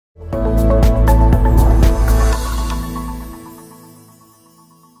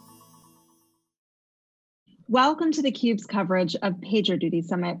Welcome to theCUBE's coverage of PagerDuty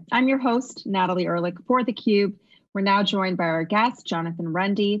Summit. I'm your host, Natalie Erlich for theCUBE. We're now joined by our guest, Jonathan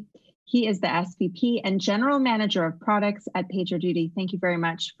Rende. He is the SVP and General Manager of Products at PagerDuty. Thank you very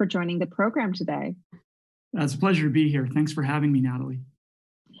much for joining the program today. It's a pleasure to be here. Thanks for having me, Natalie.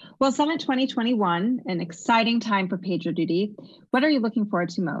 Well, Summit 2021, an exciting time for PagerDuty. What are you looking forward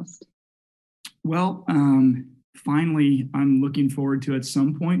to most? Well, finally, I'm looking forward to at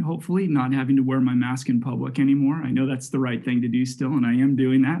some point, hopefully, not having to wear my mask in public anymore. I know that's the right thing to do still, and I am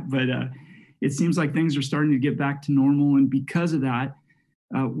doing that, but it seems like things are starting to get back to normal. And because of that,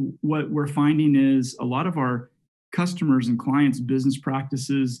 what we're finding is a lot of our customers and clients' business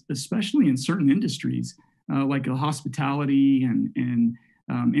practices, especially in certain industries, like hospitality and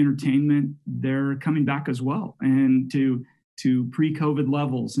entertainment, they're coming back as well, and to pre-COVID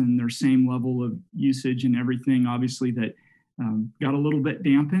levels and their same level of usage and everything, obviously, that got a little bit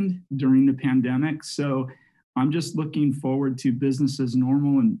dampened during the pandemic. So I'm just looking forward to business as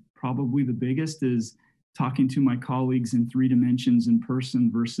normal, and probably the biggest is talking to my colleagues in 3 dimensions in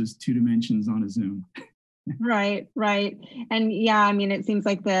person versus 2 dimensions on a Zoom. Right. And yeah, I mean, it seems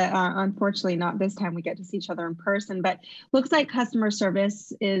like unfortunately not this time we get to see each other in person, but looks like customer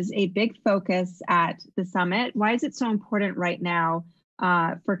service is a big focus at the summit. Why is it so important right now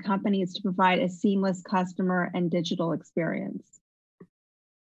for companies to provide a seamless customer and digital experience?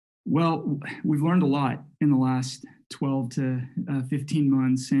 Well, we've learned a lot in the last 12 to 15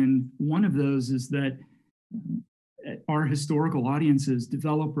 months. And one of those is that our historical audiences,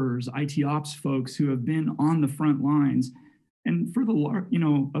 developers, IT ops folks who have been on the front lines, and for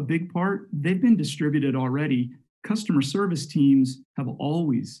a big part, they've been distributed already. Customer service teams have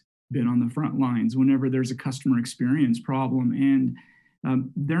always been on the front lines whenever there's a customer experience problem, and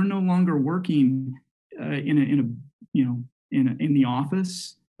they're no longer working in the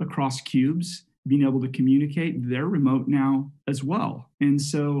office across cubes, being able to communicate. They're remote now as well, and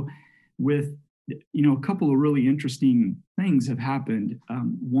so with a couple of really interesting things have happened.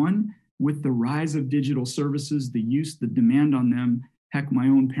 One, with the rise of digital services, the demand on them. Heck, my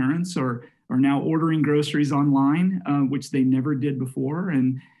own parents are now ordering groceries online, which they never did before.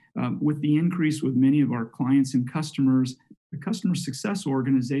 And with the increase with many of our clients and customers, the customer success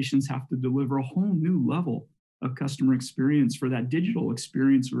organizations have to deliver a whole new level of customer experience for that digital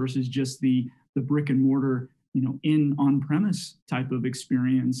experience versus just the brick and mortar, in on-premise type of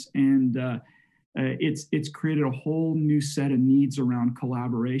experience. And it's created a whole new set of needs around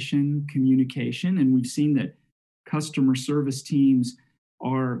collaboration, communication, and we've seen that customer service teams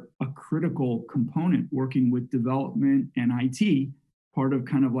are a critical component working with development and IT, part of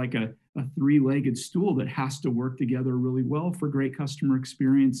kind of like a 3-legged stool that has to work together really well for great customer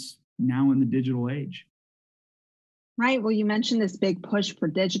experience now in the digital age. Right. Well, you mentioned this big push for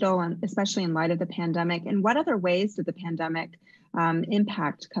digital, and especially in light of the pandemic. And what other ways did the pandemic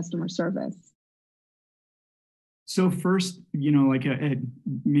impact customer service? So first,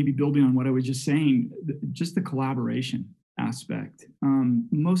 maybe building on what I was just saying, just the collaboration aspect.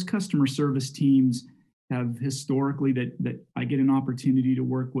 Most customer service teams have historically that I get an opportunity to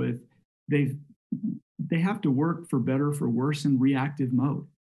work with, they have to work for better, for worse in reactive mode.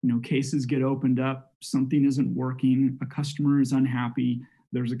 Cases get opened up, something isn't working, a customer is unhappy,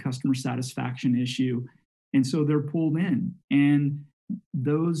 there's a customer satisfaction issue, and so they're pulled in. And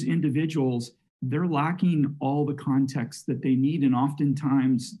those individuals, they're lacking all the context that they need. And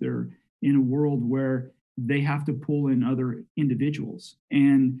oftentimes they're in a world where they have to pull in other individuals.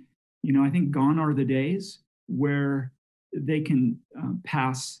 And, I think gone are the days where they can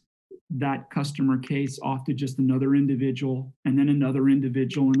pass that customer case off to just another individual and then another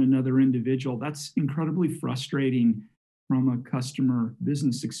individual and another individual. That's incredibly frustrating from a customer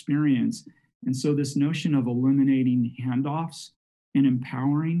business experience. And so this notion of eliminating handoffs and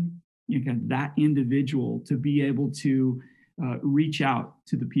empowering that individual to be able to reach out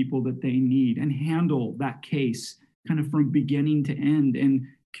to the people that they need and handle that case kind of from beginning to end and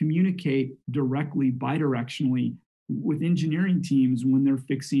communicate directly, bidirectionally with engineering teams when they're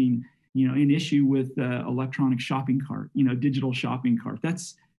fixing, an issue with electronic shopping cart, digital shopping cart.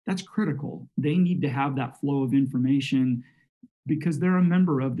 That's critical. They need to have that flow of information because they're a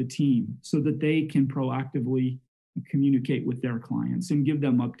member of the team so that they can proactively communicate with their clients and give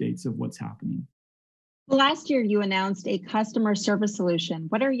them updates of what's happening. Well, last year you announced a customer service solution.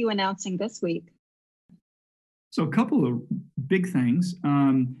 What are you announcing this week? So a couple of big things.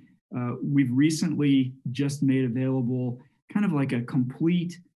 We've recently just made available kind of like a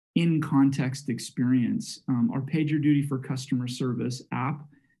complete in-context experience. Our PagerDuty for Customer Service app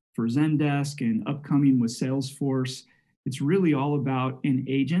for Zendesk and upcoming with Salesforce. It's really all about an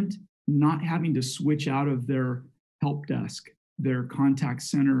agent not having to switch out of their help desk, their contact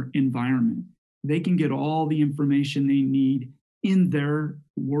center environment. They can get all the information they need in their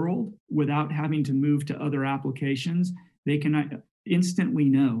world without having to move to other applications. They can instantly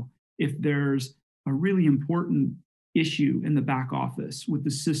know if there's a really important issue in the back office with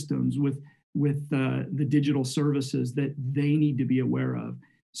the systems, with the digital services that they need to be aware of.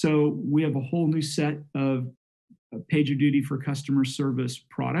 So we have a whole new set of PagerDuty for customer service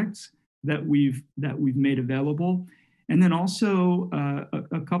products that we've made available. And then also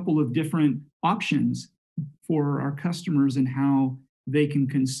a couple of different options for our customers and how they can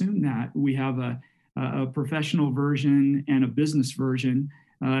consume that. We have a professional version and a business version.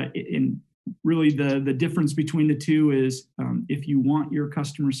 And really the difference between the two is if you want your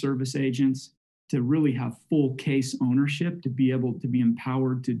customer service agents to really have full case ownership, to be able to be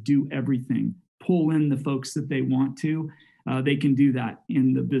empowered to do everything, pull in the folks that they want to, they can do that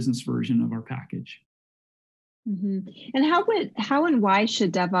in the business version of our package. Mm-hmm. And how and why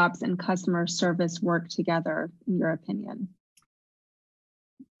should DevOps and customer service work together, in your opinion?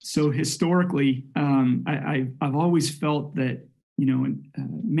 So historically, I've always felt that,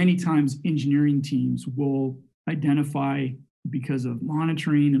 many times engineering teams will identify, because of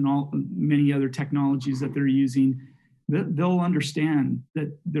monitoring and many other technologies that they're using, they'll understand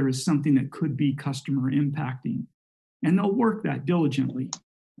that there is something that could be customer impacting, and they'll work that diligently.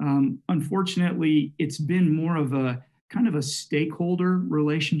 Unfortunately, it's been more of a kind of a stakeholder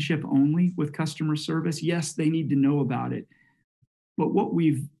relationship only with customer service. Yes, they need to know about it. But what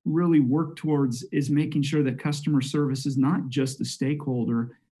we've really worked towards is making sure that customer service is not just a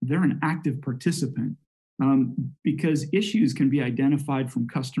stakeholder, they're an active participant. Because issues can be identified from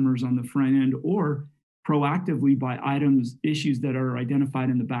customers on the front end or proactively by issues that are identified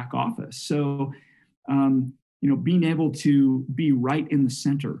in the back office. So, being able to be right in the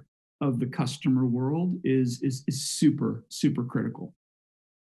center of the customer world is super, super critical.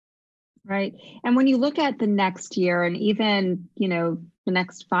 Right. And when you look at the next year and even, the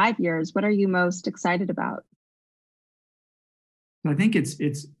next 5 years, what are you most excited about? I think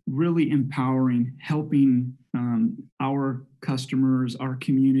it's really empowering, helping our customers, our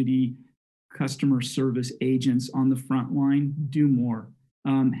community, customer service agents on the front line do more,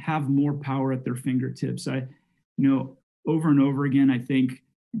 have more power at their fingertips. Over and over again, I think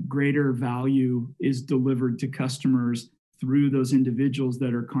greater value is delivered to customers through those individuals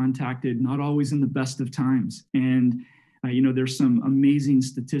that are contacted, not always in the best of times. And, there's some amazing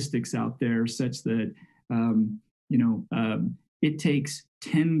statistics out there such that, it takes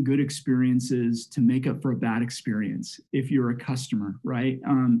 10 good experiences to make up for a bad experience if you're a customer, right?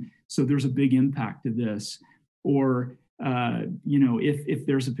 So there's a big impact to this. Or, if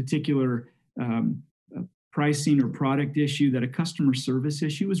there's a particular pricing or product issue that a customer service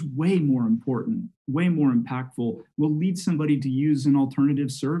issue is way more important, way more impactful, will lead somebody to use an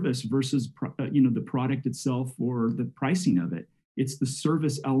alternative service versus, the product itself or the pricing of it. It's the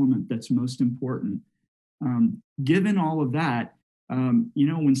service element that's most important. Given all of that,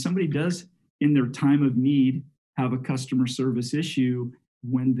 when somebody does in their time of need have a customer service issue,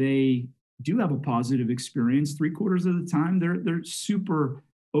 when they do have a positive experience, 3/4 of the time, they're super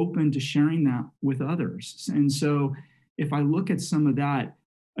open to sharing that with others. And so if I look at some of that,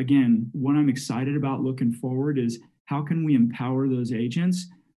 again, what I'm excited about looking forward is how can we empower those agents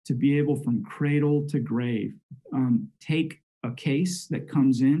to be able from cradle to grave, take a case that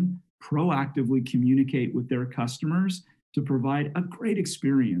comes in, proactively communicate with their customers to provide a great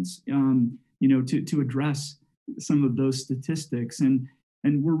experience, to address some of those statistics. And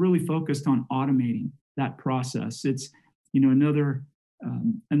we're really focused on automating that process. It's,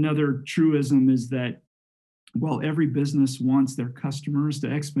 another truism is that while every business wants their customers to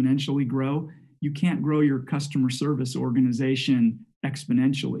exponentially grow, you can't grow your customer service organization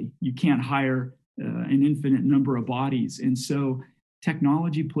exponentially. You can't hire an infinite number of bodies. And so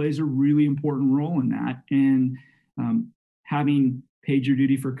technology plays a really important role in that. And having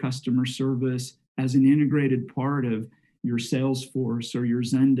PagerDuty for customer service as an integrated part of your Salesforce or your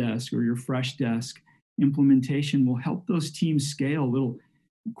Zendesk or your Freshdesk implementation will help those teams scale. Little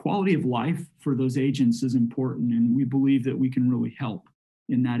quality of life for those agents is important, and we believe that we can really help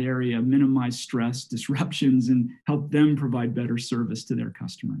in that area, minimize stress, disruptions, and help them provide better service to their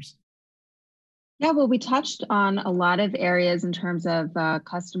customers. Yeah, well, we touched on a lot of areas in terms of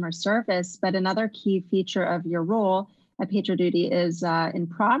customer service, but another key feature of your role at PagerDuty is in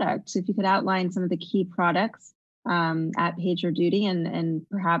product. So if you could outline some of the key products at PagerDuty and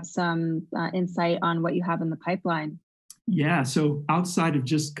perhaps some insight on what you have in the pipeline. Yeah, so outside of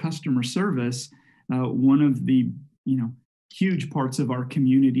just customer service, one of the huge parts of our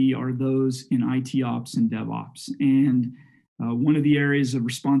community are those in IT ops and DevOps. And one of the areas of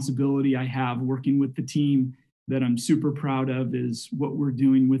responsibility I have working with the team that I'm super proud of is what we're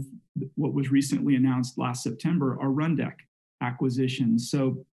doing with what was recently announced last September, our Rende acquisition.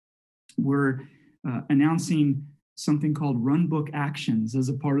 So we're announcing something called Runbook Actions as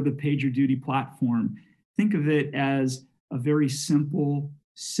a part of the PagerDuty platform. Think of it as a very simple,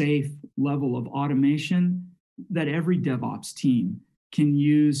 safe level of automation that every DevOps team can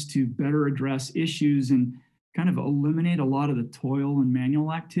use to better address issues and kind of eliminate a lot of the toil and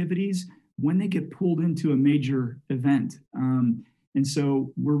manual activities when they get pulled into a major event. And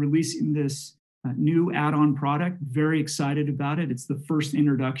so we're releasing this new add-on product, very excited about it. It's the first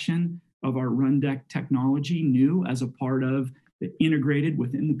introduction of our Rende technology, new as a part of the integrated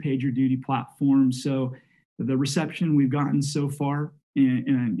within the PagerDuty platform. So the reception we've gotten so far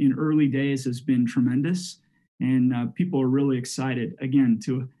in early days has been tremendous. And people are really excited, again,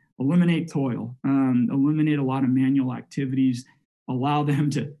 to eliminate toil, eliminate a lot of manual activities, allow them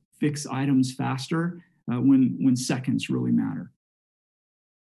to fix items faster when seconds really matter.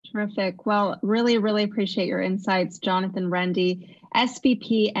 Terrific. Well, really, really appreciate your insights, Jonathan Rende,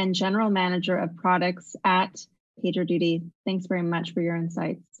 SVP and General Manager of Products at PagerDuty. Thanks very much for your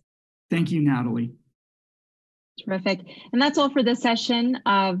insights. Thank you, Natalie. Terrific. And that's all for this session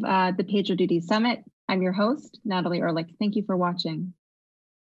of the PagerDuty Summit. I'm your host, Natalie Erlich. Thank you for watching.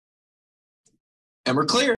 And we're clear.